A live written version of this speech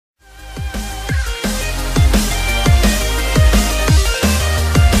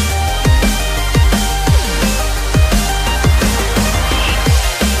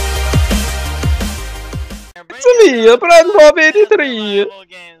me, Brand83.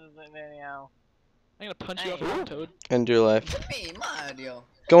 I'm gonna punch you off your toad. End your life. Hey, Mario.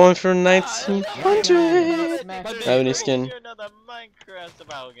 Going for 1900. I have any skin.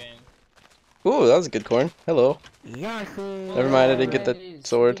 Ooh, that was a good corn. Hello. Never mind, I didn't get the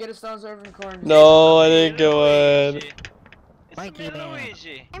sword. No, I didn't go in.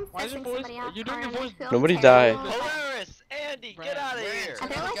 Luigi. I'm fishing somebody off. You're doing your voice. Nobody died. Polaris, Andy, get out of here. They're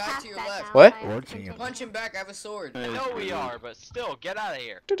like Guy half to your dead left. now, What? so I have to continue. Punch him back, I have a sword. I know we are, but still, get out of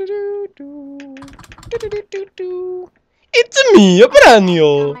here. It's me, On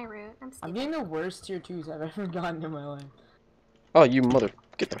Branio. my route. I'm I'm stupid. getting the worst tier 2s I've ever gotten in my life. Oh, you mother.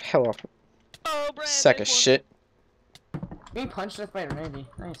 Get the hell off. Sack of shit. Being punched death by Randy.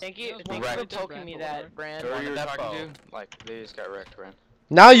 Nice. Thank you Right. for poking me that, Brand. Who are you talking to? Like, they just got wrecked, Ren.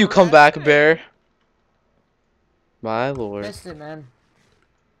 Now you come back, bear. My lord. Missed it, man.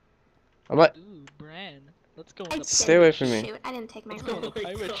 I might. Ooh, Brand. Let's go I on the Stay away from me. Shoot, I didn't take my Let's go on the route.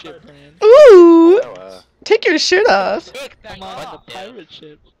 pirate ship, Brand. Ooh! Oh, Take your shirt off. Come on, the pirate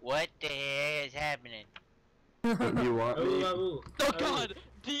ship. What the hell is happening? You want me? Oh god!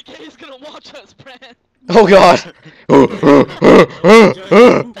 DK is gonna watch us, Brand. Oh god.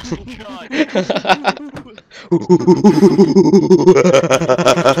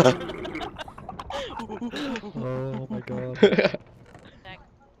 Oh my god.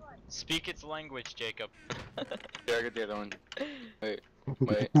 Speak its language, Jacob. yeah, I get the other one. Wait.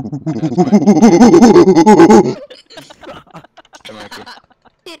 Come on, kid.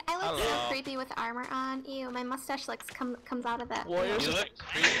 Dude, I look so Hello. creepy with armor on. Ew, my mustache looks comes out of that. Warriors. You look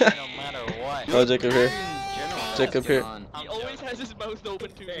creepy no matter what. Oh, Jacob here. Jacob here. He always has his mouth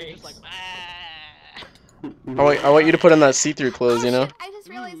open too, so he's just like, I want you to put on that see-through clothes, you know? Shit, I just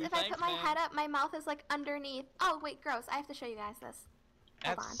realized if I thanks, put my man. head up, my mouth is like underneath. Oh wait, gross. I have to show you guys this.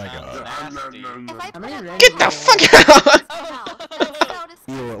 Hold That on. sounds nasty. If I How put many up my Randy Get the do fuck you out! Oh, that's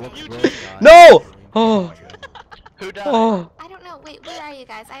so disgusting. No! Oh. Who died? Oh. I don't know. Wait, where are you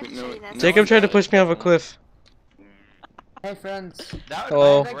guys? I have to show you this. Jacob tried to push me off a cliff. Hey, friends. That would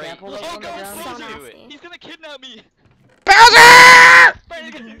Hello. be great. Apple oh on the god, ground. So do it. nasty. he's gonna kidnap me. Bowser! Brand,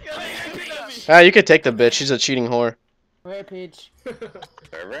 he's gonna kidnap me. Ah, you could take the bitch. She's a cheating whore. Wait, Peach.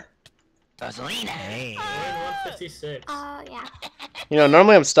 Server? Hey. 156. Yeah. You know,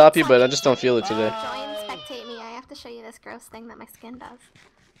 normally I'm stoppy, but I just don't feel it today. Join, spectate me. I have to show you this gross thing that my skin does.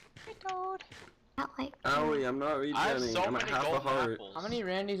 Not like. Owie, I'm not I have regenning. so I'm at many half a golden heart. apples. How many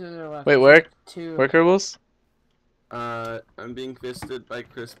Randys are there left? Wait, where? 2. Where, Kerbals? I'm being fisted by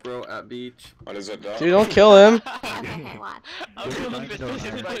Chris Bro at beach. What is it, dog? Dude, don't kill him. Okay, watch. I'm feeling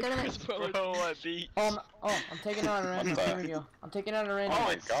fisted by Go to the- Chris Bro at beach. Oh, I'm taking out a Randy. Here we go. I'm taking out a Randy. Oh,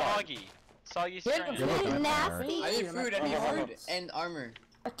 my it's God. soggy. Soggy Wait, strand. You're nasty. I need food, I need food. And armor.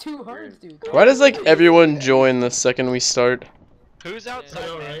 2 hearts, dude. Why does, like, everyone join the second we start? Who's outside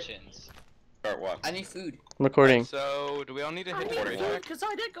Yeah. mansions? Start what? I need food. I'm recording. So, do we all need to hit the Food, racetrack? because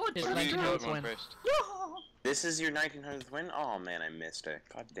I did go into His Or do we need to Racetrack go one win. first? This is your 1900th win? Oh man, I missed it.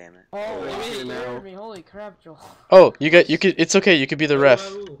 God damn it. Oh, wait, you now. scared me. Holy crap, Joel. Oh, you could, it's okay, you could be the ref.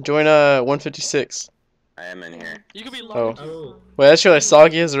 Join, 156. I am in here. You could be Oh. locked. Oh. Wait, that's really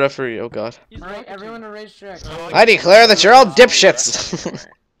Soggy as the referee, oh god. He's Alright, locked. everyone to racetrack. I declare that you're all dipshits!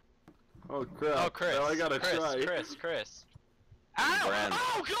 Oh crap. Oh, Chris. Now I gotta try. Chris. Ow! Brand.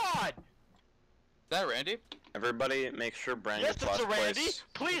 Oh, God! Is that Randy? Everybody make sure Brand Yes, gets it's last a Randy. place.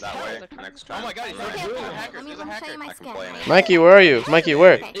 Please that help. way, next time. Oh my God, he's Brand- Okay, There's a okay, hacker, let me there's a show hacker. you my I skin. can play in it. Mikey, where are you? Mikey,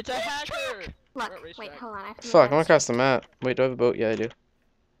 where? Okay, It's a hacker. look, Racetrack. wait, hold on. I have to Fuck, move I'm this. across the map. Wait, do I have a boat? Yeah, I do.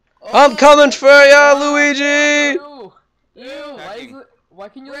 Oh, I'm coming for ya, Luigi! Ew! Why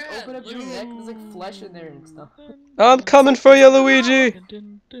can you like open up your neck? There's like flesh in there and stuff. I'm coming for ya, Luigi!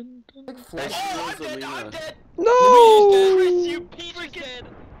 Like flesh. Oh, I'm dead, I'm dead! No! Chris, you freaking...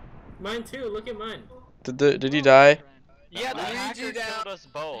 Mine too, look at mine. Did he die? Yeah, the Luigi hacker down. killed us The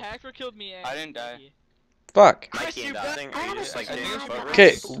both. hacker killed me. I didn't die. Fuck. Mikey and I think, are you just like I doing a have foot that.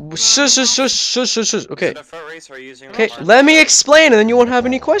 race? Okay, shush. Okay. Is it a foot race or are you using Okay, the let me explain and then you won't have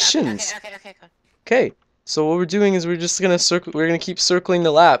any questions. Okay. Okay, so what we're doing is we're just gonna we're gonna keep circling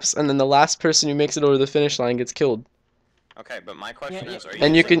the laps, and then the last person who makes it over the finish line gets killed. Okay, but my question is, are you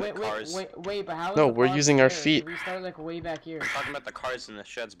And you using can- the cars? Wait, but how is No, the we're pod using our fair? feet. We started like way back here. I'm talking about the cars in the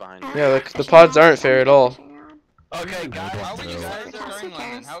sheds behind you. Yeah, the pods aren't fair at all. Okay, guys, How how we we just just start the starting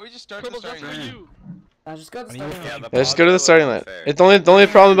line then? How we just start the Criminals, that's starting for line? you. I just got the starting line. the Yeah, just go to the pods starting are line. unfair. It's the only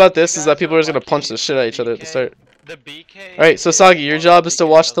problem about this is that people are just gonna punch the shit out of each other at the start. The BK. Alright, so Soggy, your job is to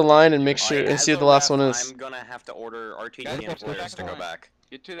watch the line and make sure and As see a what the last ref, one is. I'm gonna have to order Guys, RTD get to the players back to of go the line. back.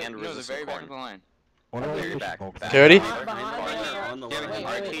 Get to the, And no, the resist the very back corn. of the line. What about You're the back. Okay, ready? On the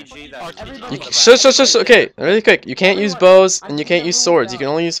line. RTG, that's Shush. Okay, really quick. You can't use bows and you can't use swords. You can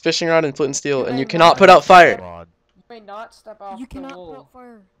only use fishing rod and flint and steel, and you cannot put out fire. You may not step off You the cannot wool. put out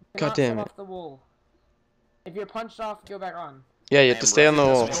fire. God damn it. Off the wool. If you're punched off, go back on. Yeah, you have to stay on the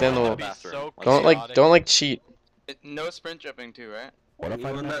wall. Stay on the wall. Don't like cheat. No sprint jumping too, right? What if I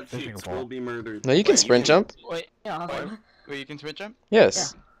Anyone don't have that a fishing cheats pole? will be murdered. No, you can sprint jump. Wait, Yeah. Wait, you can sprint jump?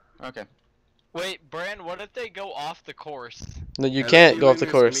 Yes. Okay. wait, Bran, what if they go off the course? No, you can't go off the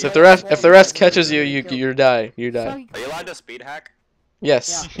course. If the ref catches you, you die. You die. Are you allowed to speed hack?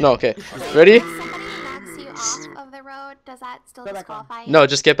 Yes. No. Okay. Ready? If somebody knocks you off of the road, does that still Go back on. disqualify you? No,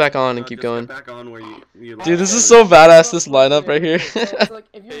 just get back on and No, keep just going. Get back on where you Dude, this is so badass. This lineup right here. So, like,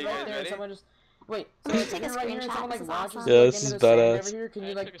 if you're right there, and someone just wait. So like, if Take a you're right here, and screenshot, someone like this is launches awesome. Yeah, like, this into is the sand badass. over here. Can you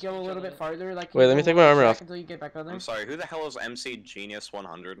I like took a go a screenshot little of bit it. farther? Like, Wait, let me take my armor off. until you get back on there. I'm sorry, who the hell is MC Genius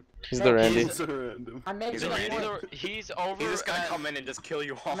 100? He's the Randy. It's random. I'm making He's a a Randy. point. He's over. He's just gonna at- come in and just kill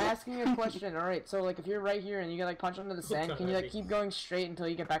you all. I'm asking you a question. All right, so like if you're right here and you get like punched into the sand, can you like keep going straight until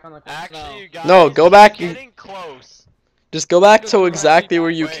you get back on the course? Actually, you guys, No, go back you're and- getting close. Just go back to exactly where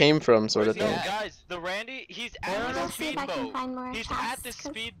you came from, sort of No, thing. guys, the Randy, he's I'm at the gonna see if I can speedboat. find more He's chests, at the 'cause-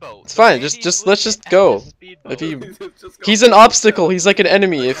 speedboat. It's fine. Randy's Let's just legit at go. the speedboat. If he, Just go. he's an obstacle. He's like an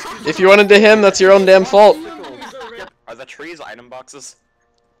enemy. If you run into him, that's your own damn fault. Are the trees item boxes?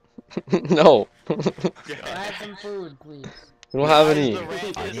 No. I have some food, please. We don't have any. The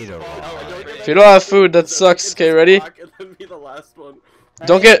Randy I is need a fucked. If you don't have food, that sucks. Okay, ready? And then be the last one.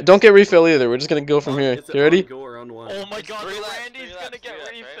 Don't get refill either. We're just gonna go from here. Is it You ready? on go or on one? Oh my god, Three the laps, Randy's three gonna laps, get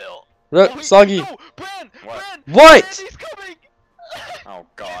three laps, refill. Wait, Soggy. No, Bran! What? Bran! What? Randy's coming! Oh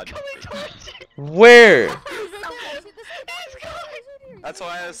god. Coming towards you! Where? He's coming! That's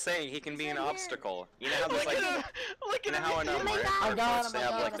why I was saying he can be an obstacle. You know how there's Look like, at him! Look you know at how him! in Oh my Mario God. Kart I got Force him, they I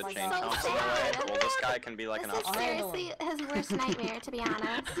have got like him, the I chain got him. chomps So in the way? sad. Well, this guy can be like an This is obstacle. seriously his worst nightmare, to be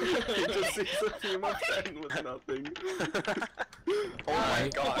honest. He just sees a team of 10 with nothing. Oh my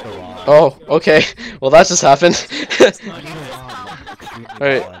god. Oh, okay. Well, that just happened.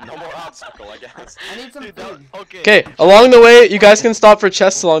 Alright. No more obstacle, I guess. I need some Dude, food. okay. Okay, along the way, you guys can stop for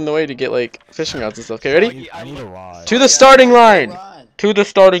chests along the way to get like fishing rods and stuff. Okay, ready? I need a rod. To the starting line. Rod. To the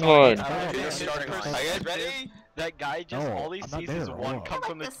starting line. To the starting line. Are you guys ready? That guy just No, all he I'm not sees there, is hold one up. come I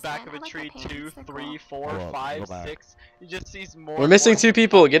from like the this back fan, of I a like tree, the pants, 2, they're 3, cool. 4, Hold up, 5, go back. 6. He just sees more. We're missing 2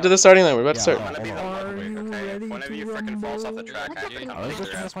 people. Get to the starting line. We're about to Yeah, start. I'm gonna be the lightweight, okay? If one of you frickin' falls off the track, I have to come I was pick just your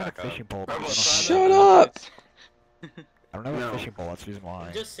trying to ass find a back up. fishing pole. but I Rebel don't Shut have up! I don't have a No. fishing pole. That's the reason why.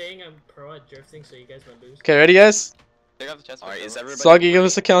 I'm just saying I'm pro at drifting, so you guys might lose. Okay, ready, guys? Take off the chest. Alright, is everybody... Soggy, give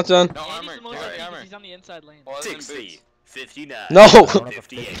us a countdown. No Andy's armor. the most Take lucky armor. because he's on the inside lane. Well, it's in 60, boots. 59, No. I don't have a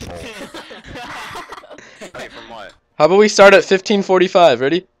 58. fishing pole. Wait, from what? How about we start at 15:45?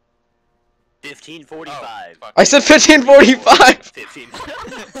 Ready? 1545. Fuck. I said 15:45. 15.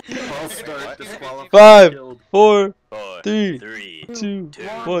 False start, disqualified, 5, killed. 4, 4, 3, 3, 2, 2,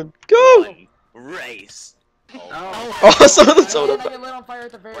 1, go! 1. Race. Oh. Oh, some of the I soda. get lit on fire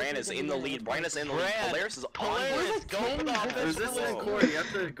at the very Bran is in the lead. Bran is in the lead. Bran. Polaris is on Polaris, lead. go for the There's this offensive in wall. Corey. You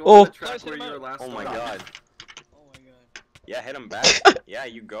have to go Oh. on the track where you were last Oh my one. god. Oh my god. Yeah, hit him back. Yeah,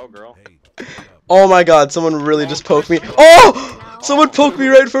 you go, girl. Oh my god, someone really just poked me. Oh! Someone poked me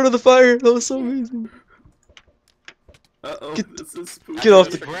right in front of the fire. That was so amazing. Uh-oh, Get- this is spooky. get off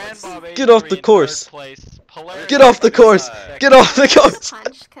the- Bran Bob Get off the in course. third place. Polaris Get off the course. Get off the course.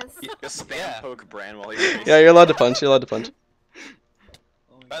 Punch, because Just spam poke Bran while he's Yeah, you're allowed to punch. You're allowed to punch.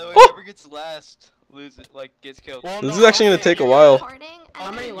 By the way, Oh! whoever gets last loses, like gets killed. Well, This no, is actually gonna okay, take a you're while. recording, How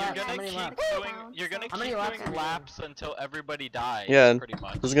and many then laps? you're How gonna many keep laps? doing- You're gonna How keep many laps doing are you laps until everybody dies. Yeah, pretty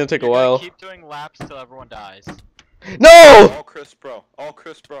much. This is gonna take a You're gonna while. keep doing laps till everyone dies. No! All Chris bro. All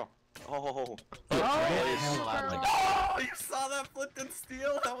Chris bro. Oh. Oh, you saw that flipped and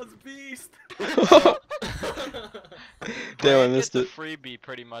steal? That was beast. Damn, I Bran missed gets it. a freebie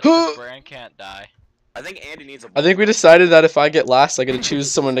pretty much, 'cause Bran can't die. I think Andy needs a I think we decided that if I get last, I gotta choose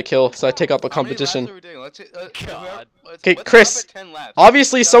someone to kill, so I take up a How many laps competition. are we doing? Let's, God. Okay, let's Chris. stop at 10 laps.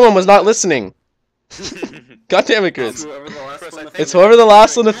 Obviously, someone was not listening. God damn it, Chris. Whoever the last Chris, one I to think It's whoever the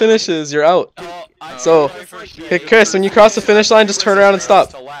last one to finish is, you're out. Oh, I'm So, sorry for shit. Hey, Chris, when you cross the finish line, just turn around and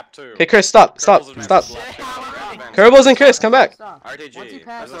stop. Okay, Chris, stop. Kerbals and Chris, come back. Stop. Once you RTG.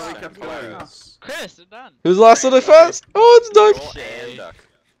 pass That's how we that, kept you gotta going. stop. Chris, they're done. Who's the last one to fast? Oh, it's Duck. And duck.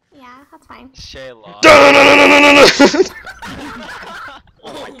 Yeah, that's fine. Shay lost. Oh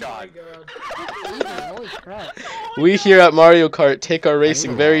my god. Jesus, holy crap. We here at Mario Kart take our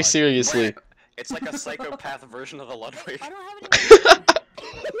racing very seriously. It's like a psychopath version of the Ludwig. I don't have any.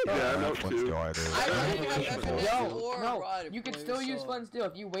 Yeah, no, Let's too. go, I do. I don't even have Yo, or no, rod you can points, still use so- flint and steel.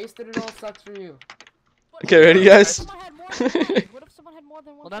 If you wasted it all, sucks for you. Okay, ready, guys? What if someone had more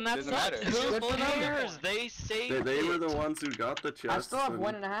than one? Well, then that's Doesn't matter. Who Good for them. cares? They saved They were the it. ones who got the chest. I still have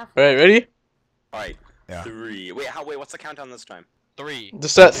 1.5. Alright, ready? Alright, Yeah. 3. Wait, what's the countdown this time? 3.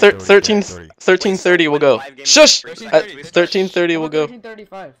 Just at 13:30 we'll go. Shush! At 13:30. 13:30 we'll go.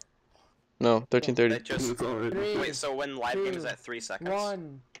 13:35. No, 13:30. That just... It's already... 3, Wait, so when live game is 2, at 3 seconds?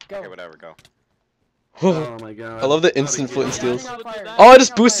 1, go. Okay, whatever, go. Oh my god. I love the instant flint and steals. Turning on fire. Oh, I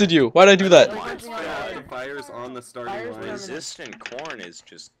just boosted you. Why'd I do that? The fire's on the starting Fire's line. permanent. Resistant Corn is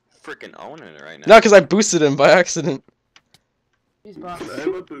just freaking owning it right now. No, because I boosted him by accident. Jeez, boss.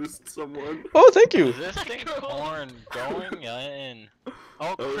 I'm a boost someone. Oh, thank you. Resisting corn going in.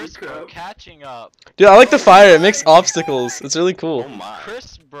 Oh, Holy Chris Bro crap. catching up. Dude, I like the fire. It makes obstacles. It's really Oh cool. my.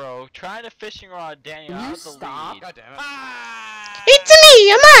 Chris Bro trying to fishing rod Daniel Will you out of the stop? lead. God damn it. It's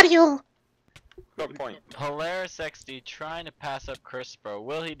me, Mario. Good point. Polaris XD trying to pass up Chris Bro.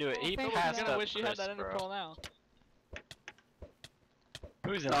 Will he do it? He passed I'm gonna up wish you Chris had that in the Bro. poll now.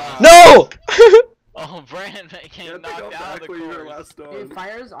 Who's in No! Oh, Brand getting Yeah, they knocked go out of back the where you were course. last Dude, on.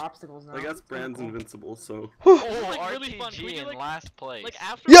 fire's obstacles now. I guess It's kinda Brand's cool. invincible, so... Oh, This is, like, really fun. Can we RTG do, in like- last place. Like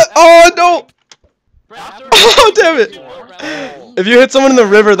after. Yeah, after oh, recording- no! Brent, after Oh, recording, damn we it. do more rounds. Oh. If you hit someone in the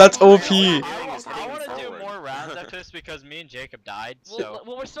river, that's OP. I want to do more rounds after this because me and Jacob died, so...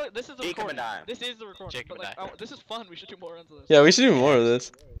 Well, we're still. This is the Jacob recording. and I. This is the recording. Jacob But like, and I. this is fun. We should do more rounds of this. Yeah, we should do more of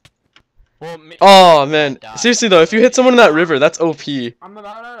this. Well, me Oh, man. Seriously, though, if you hit someone in that river, that's OP. I'm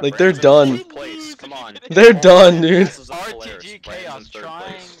about out of Like, they're Brand's in done. Place. Come on. They're done, dude. This is a Polaris. RTG Brand's in Chaos third trying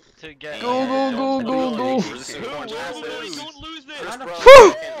place. to get... Go, go, go, go, go. Resistant Corn's in Don't first. lose this. Chris Bro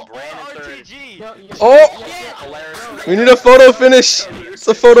Whew. second, Brand in third. RTG! Oh! Polaris. We need a photo finish. It's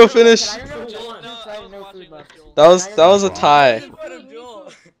a photo finish. Can I grab Joel, Joel? no, I I have was no watching food left. That was a tie. Can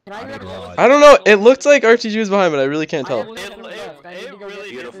I grab Joel? I don't know. It looked like RTG was behind, but I really can't I have tell. no food left. I need to go get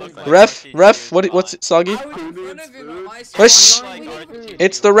Beautiful food. fight. Ref, what's it, Soggy? I was in front of him on my Hush. side.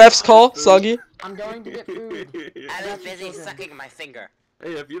 It's the ref's call, Soggy. I'm going to get food. I was busy sucking my finger.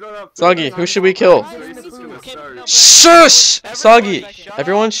 Hey, if you don't have... Soggy, who should we kill? The race is gonna start. Shush! Soggy.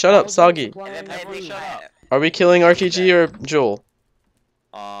 Everyone shut up, Soggy. Are we killing RTG or Joel?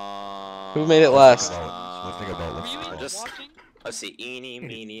 Who made it last? Let's think about it. Were you even just- watching? Let's see. Eeny,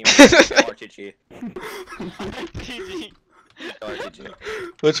 meeny, RTG. RTG. RTG.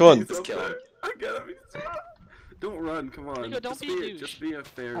 Which one? Just kill him. I gotta be... Don't run, come on. Rico, don't just be a douche. Just be a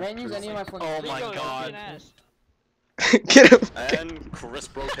fair... I didn't use any of my flint. Oh my Rico, don't be god. an ass. Get him. And Chris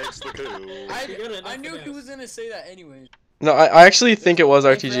Bro takes the coup. I knew he was gonna say that anyway. No, I actually think it was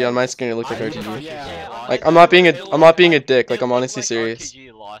RTG on my screen. It looked like RTG. Yeah. Like I'm not being a dick. Like I'm honestly serious.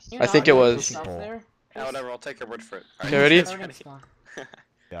 RTG lost. I think it was. Yeah, whatever, I'll take your word for it. Okay, ready?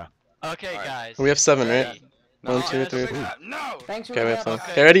 Okay, guys. We have 7, right? Ready? 1, 2, 3. No! Thanks for Okay, we have that.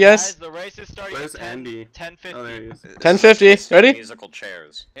 7. Okay, ready, guys? The race is starting Where's at Andy? 10:50. Oh, there he is. 10:50. Ready? Musical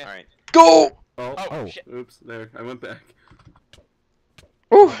chairs. Alright. Go! Oh, Oh, shit. oops, there. I went back. Ooh.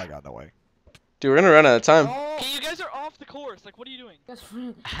 Oh my god, no way. Dude, we're gonna run out of time. Okay, you guys are off the course. Like, what are you doing?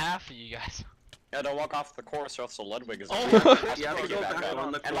 Half of you guys. Yeah, don't walk off the course or else the Ludwig is Oh, You have to go back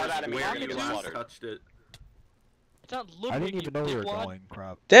on the And by course that I mean where you're gonna you get last slaughtered. touched it. It's not I Ludwig, didn't even know we were dickwad. going.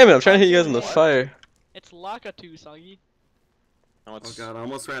 Crap. Damn it, I'm trying to hit you guys in the fire. It's Lakatu, Soggy. No, Oh it's... god, I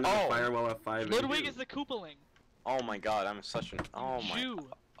almost ran into Oh. fire while at 5. Ludwig is the Koopaling. Oh my god, I'm such an... Oh my... Jew.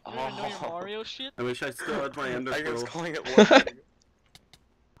 You don't even know your Mario shit? I wish I still had my ender I was pearl. calling it Ludwig.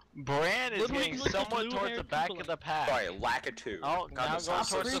 Brand is Ludwig getting looks like somewhat blue towards hair the back Koopaling. of the pack. Sorry, Lakitu. Oh, God, now this going sounds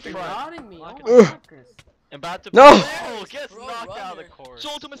so towards the stupid. front. Prodding me. Oh Ugh. my god, Chris. About to No! Oh, gets Pro knocked out of the runner. course.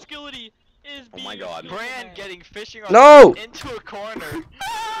 Joel to Muscility is Oh my being god. Brand getting fishing on No! into a corner.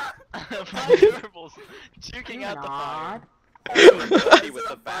 Durables juking out the fire. God. Buddy with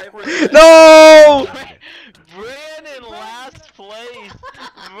the backward... No! Brand in last place.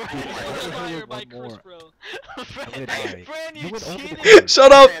 Fire by One more. Chris, bro. I'm gonna die. Brand, You you went over the cheated. course.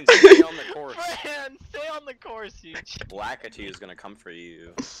 Shut up! Brand, stay on the course. Brand, stay on the course, you. Lakitu is gonna come for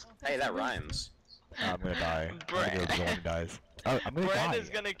you. Hey, that rhymes. I'm gonna die. I'm gonna go Joel who dies. Oh, I'm gonna Brand die. is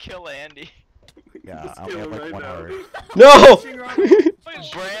gonna kill Andy. Yeah, Just I only kill have him like right 1 now. hour. No!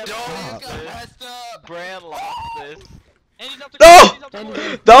 Brand lost Stop. this. Brand lost this. And he's up to No! course, he's up to Andy.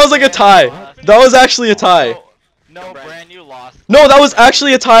 course. That was like a tie. That was actually a tie. No, Brand, you lost. No, that was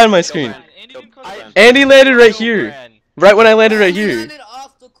actually a tie on my screen. Andy didn't cross I- the Andy landed right Kill here. Brand. Right when I landed right He here. landed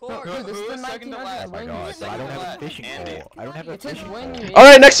off the course. Dude, this is the second to 1900 last? Oh my win. god, but I don't have a fishing Andy. pole. I don't have a It says fishing win. pole. You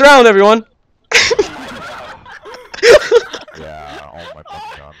Alright, next round, everyone. Yeah, oh my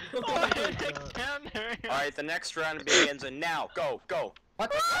fucking god. Alright, the next round begins and now. Go, go.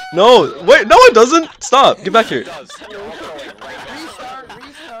 What? No, wait, no it doesn't. Stop, get back here. It does. You're all going right now. Restart,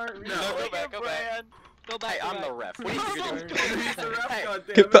 restart, No, restart. go back, go back. Go back. Hey, go I'm back. the ref. What do you think you're doing? He's the ref, Hey,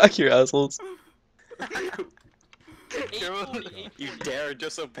 goddammit. Get back here, assholes. 840, you dare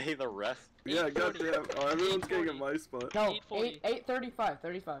disobey the ref? Yeah, goddamn. Oh, everyone's getting at my spot. No, 8:40.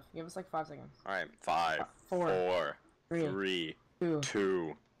 8:35. Give us like 5 seconds. Alright, 5, 4, 4, 3, 3, 2.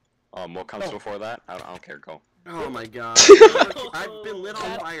 2. What comes before that? I don't care. Go. Oh my god. I've been lit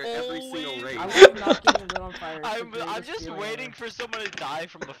on fire every single race. I was not getting lit on fire. It's the I'm greatest just feeling waiting ever. for someone to die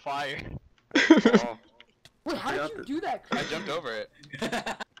from the fire. Oh, Wait, how did you do that, Chris? I jumped over it.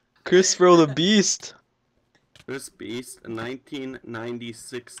 Chris, bro, the beast. Chris Beast,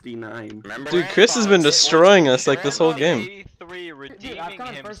 1990-69. remember? Dude, Chris has been destroying us like this whole game. Grandma 83 Dude, I've redeeming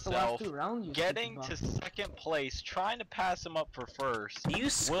come in first the last himself, 2 rounds. You getting stupid to fuck. second place, trying to pass him up for first. Do you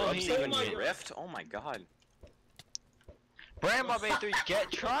scrubs he- even Oh my God. drift? Oh my god. Grandma 83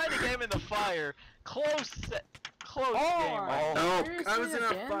 trying to get him in the fire. Close game. Oh, Oh, seriously I was in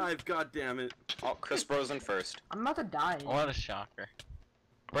again? F5, god damn it. Oh, Chris Bro's in first. I'm about to die. What a shocker.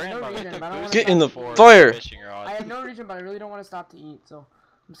 no Grandma reason, with but I don't wanna Get in the for fire. fishing rod. I have no reason, but I really don't want to stop to eat, so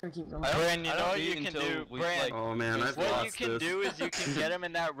I'm just gonna keep going. Brand, you I know don't what you eat can until do? we, Brand, like, Oh man, I've what you lost can this. do is you can get him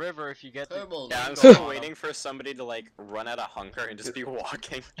in that river if you get the... Turbo. Yeah, I'm let's still go. waiting for somebody to like run out of hunger and just be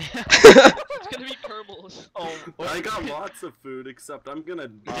walking. It's gonna be Kerbals. Oh, I got lots of food, except I'm gonna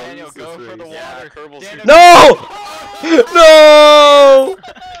Daniel, lose go this for the race. Yeah, water. Kerbals. Daniel, No! No!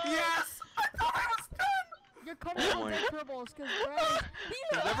 Yes! I thought I was done! You're coming Oh with my- Kerbals, because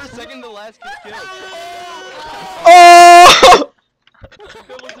Whoever second to last gets killed. Oh!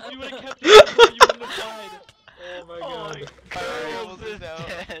 Kerbals, if you would've kept it, you wouldn't have died. Oh my god. Kerbals is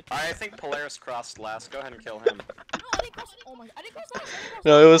dead. I think Polaris crossed last. Go ahead and kill him. No, I didn't cross. Oh my god, I didn't cross last.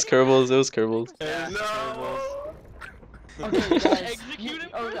 No, it was Kerbals. It was Kerbals. Yeah, No! Okay, guys. Execute him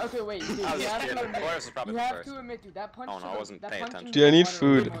Oh, okay, wait, dude. I was You just have kidding. to admit, Polaris is probably you the have first. to admit, dude, that punch. Oh, no, to I the- wasn't that paying punch attention. into Dude, I the need water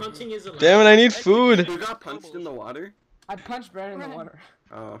food. was Punching is allowed. Damn it, I need food. Who got punched in the water? I punched Brad in the water.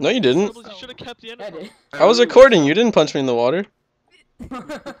 Oh. No, you didn't. Kerbals, you should've kept the end I of it. did. I was recording. You didn't punch me in the water. Alright,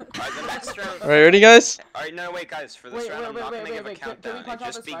 the next round. Alright, ready, guys? Alright, no, wait, guys. For this Wait, round, I'm wait, not wait, gonna wait, give a wait, can we countdown. punch It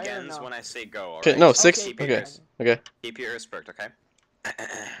out just this fire or begins no? when I say go. Okay, alright? no, So 6. keep your Okay, ears- okay. Keep your ears perked, okay?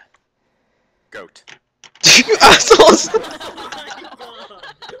 Goat. You assholes! Oh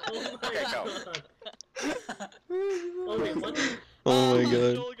my Okay, go. god. Oh wait, what? Oh my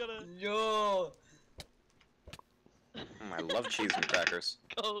god. Joel gotta Yo. I love cheese and crackers.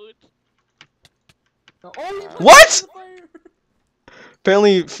 goat. Oh, you What?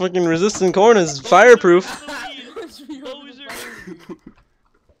 Apparently, fucking resistant corn is fireproof. Loser.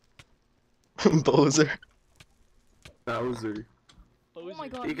 Bozer. Bowser. Oh my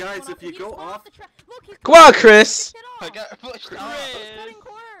god. Hey guys, he's going if you he go just went off- the track. Look, he's Come on, Chris. Get I off. got pushed He's off. cutting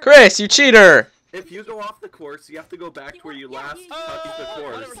corners. Chris, you cheater. If you go off the course, you have to go back to where you Yeah, last he- touched the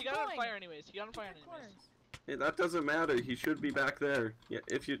Whatever, course. he got on fire anyways. He got on fire anyways. Corners. Yeah, that doesn't matter. He should be back there. Yeah,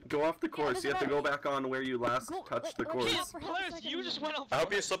 if you go off the course, you have to go back on where you last Go- touched the let- course. let's- perhaps Polaris, I can- you just went on I hope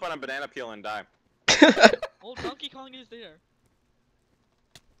fire. you slip on a banana peel and die. Old Donkey Kong is there.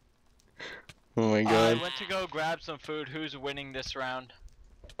 Oh my I god. went to go grab some food. Who's winning this round?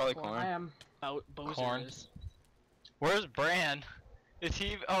 Probably Well, I corn. am. Out Bozer Corn. is. Where's Bran? Is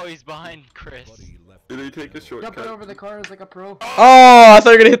he? Oh, he's behind Chris. Did he take a Jumping shortcut? over the cars like a pro. Oh, I thought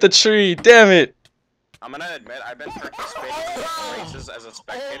you were gonna hit the tree. Damn it. I'm gonna admit, I've been participating in races as a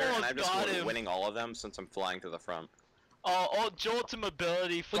spectator, and I'm just Got him. winning all of them since I'm flying to the front. Oh, Joel to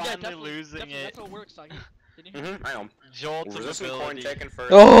mobility, But yeah, finally definitely, losing definitely, it. that's how it works, Sagi. Didn't you? I know. Joel to Resistant corn mobility. taken first,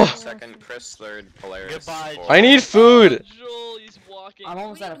 Oh. second Chris, third Polaris. Goodbye, fourth. I need food. Joel, he's walking. I'm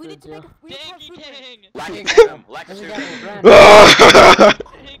almost out of We food need to too. make a we need to have Danky food race. Kang! Lack Hey, of guys, two. Lack of there's a two. guy named Brand.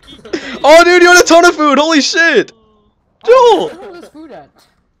 Danky Kang! Oh, dude, you had a ton of food. Holy shit. Joel, Where was this food at?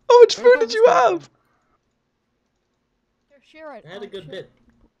 how much food did you have? Here, share it. I had a good bit.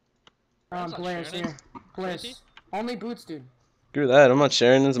 That's not Polaris sharing it. here. Polaris. Tracy? Only boots, dude. Screw that. I'm not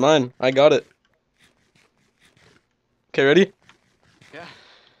sharing. It's mine. I got it. Okay, ready? Yeah.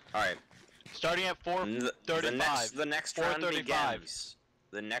 Alright. Starting at The 4:35. next round 4:35. begins.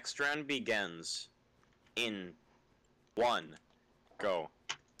 The next round begins in 1. Go.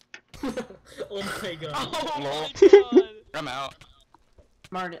 Oh my god. Oh Lol. my god! I'm out.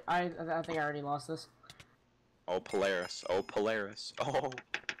 I think I already lost this. Oh, Polaris. Oh, Polaris. Oh.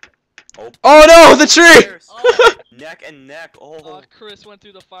 Oh, Oh no, the tree. Polaris. Oh, Neck and neck. Oh. Chris went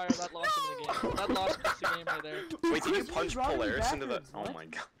through the fire. That lost him the game. That lost Chris the game right there. Wait, did you Chris, punch he's running Polaris into the... backwards, Oh what? my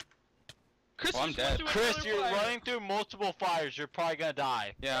god. Chris, Well, I'm just went dead. through Chris, another you're fire. running through multiple fires. You're probably gonna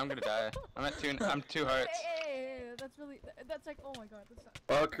die. Yeah, I'm gonna die. I'm at two. I'm 2 hearts. Hey, that's really. That's like. Oh my god. That's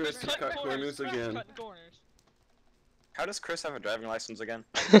not. Oh, Chris just cut corners again. Cutting corners. How does Chris have a driving license again?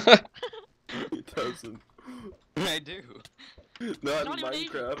 He doesn't. I do. Not Not in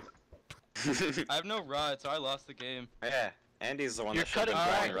even Minecraft. I have no rod, so I lost the game. Yeah, Andy's the one You're that should have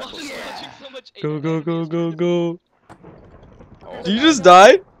cutting been playing right. recklessly. So much Go, go, go, go, go. Oh, Did you just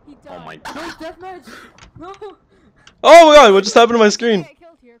die? He oh died. my No, god. deathmatch! No! Oh my god, what just happened to my screen? Get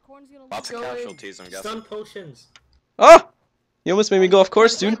killed here. Corn's gonna Lots of Go in. casualties, I'm guessing. Stun potions. Ah! You almost made me go off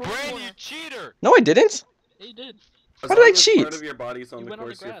course, dude. Brand, you cheater! No, I didn't. Yeah, you did. As How did I long as cheat? Part of your body's on You the went on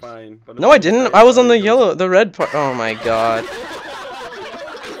the course, you're grass. fine. But No, if I the didn't. entire I was on the body yellow, the red part. Oh my god.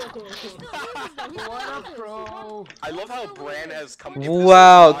 What up, bro? I love how Bran has come.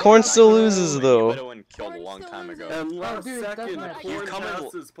 Wow, Corn still loses though. And killed a long time ago. And last dude, second, deathmatch. Corn You come in-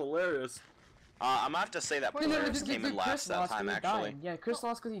 passes Polaris. I'm gonna have to say that Polaris came in last that time, actually. Yeah, Chris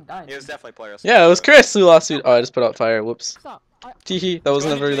lost because he died. It was definitely Polaris. Yeah, it was Chris who lost. Oh, I just put out fire. Whoops. Stop. Teehee, that was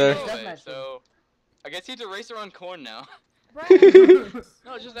never there. So, I guess you have to race around Corn now. No,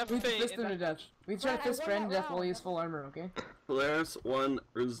 just We FFA. fist him to death. We try to fist Brandon to death while he has full armor, okay? Polaris won,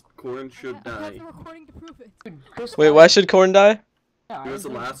 Corn should I have die. the recording to prove it. Dude, Chris Wait, died. why should Corn die? Yeah, He I was the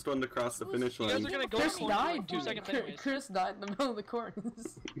agree. last one to cross the finish You guys line. are gonna go Chris for like died, 2 dude. seconds anyways. Chris died in the middle of the course.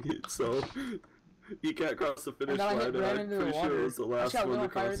 So, he can't cross the finish And then I hit line, and Brandon I'm into the pretty sure water. it was the I last shot one to little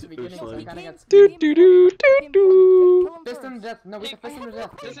fire cross at the the finish beginning, so he line. kinda gets... Do do do do do. Fist him to death. No, we Hey, can fist him to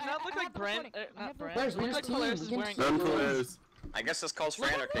death. Does it not look like Brand? Not Brand. Players, we Looks like just team. Polaris We is can wearing. team. None Polaris. I guess this calls for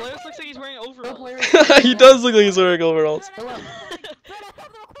Look, anarchy. Polaris looks like he's wearing No overalls. players. He does look like he's wearing overalls. Kill him. Brad, I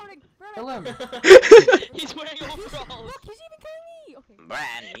have the recording. Brad, Kill him. He's wearing overalls. Look, he's even killing me. Okay.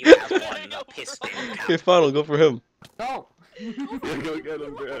 Bran, you have won the pistol Okay, cup. fine, I'll go for him. No. Yeah, go get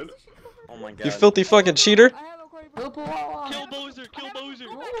him, Brad. Oh my god. You filthy fucking cheater. I have a recording. Kill Puawa. Kill Bowser. Kill Bowser.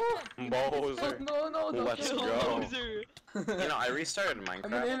 Bowser. No, no, no. Let's Kill go. Bowser. You know, I restarted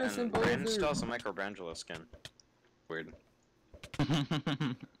Minecraft innocent and Bran Bowser. still has a Microbrangelo skin. Weird.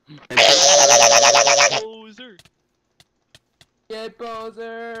 Bowser. Get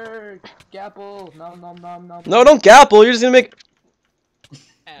Bowser. Gapple. Nom nom nom nom. No, don't gapple. You're just gonna make.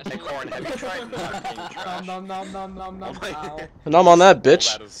 Hey, Corn, have you tried not being trash? Nom nom nom nom nom. Oh my Ow. And I'm on that Pull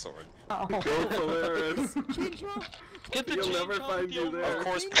bitch. that as sword. Ow. Go Polaris. Get the He'll chain never chomp find with you the there. Of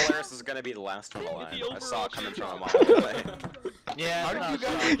course, Polaris is gonna be the last one Get alive. the I saw it overall coming from a chain mile away. Yeah, How did you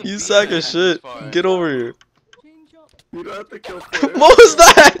guys- You sack of shit. Get over here. Chain jump. You don't have to kill Polaris. What was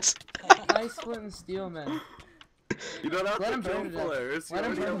that? Nice flint and steel, man. You don't have Let to him kill burn it up. Polaris. You Let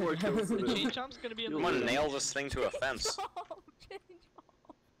him already have burn more it kills up. than Chain him. chomp's gonna be in I'm the gonna lead. nail this thing to a fence.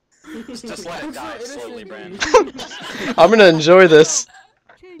 Chain Just let it die So slowly, innocent. Bran. I'm gonna enjoy this.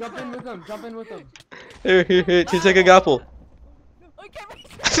 Jump in with him. Jump in with him. Here, here, here. Take a gapple. I can't reach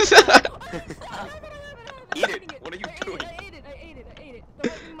Eat it. What are you doing? I ate it. The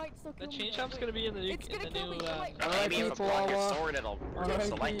lightning might still The kill me. chain chomp's gonna be in the new. It's gonna In the kill new. me. The lightning- Maybe if I block your Chihuahua. sword, it'll reduce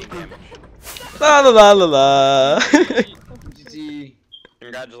the lightning damage. La la la la la. GG.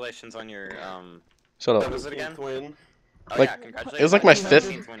 Congratulations on your, Shut what up. was it again? Win. Oh Like, yeah, congratulations. it was like my on your fifth-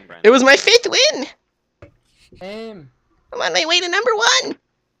 15th win, Bran. It was my 5th win. Aim. I'm on my way to number 1.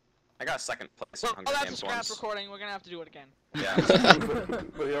 I got second place Well, in Hunger that's a Games scrap once. recording. We're gonna have to do it again. Yeah.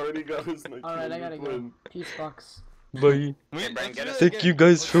 But he already got his 19th Alright, I gotta go. win. Peace, fucks. Bye. Hey, Bran, get us. Thank you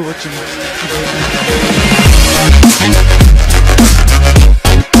guys for watching.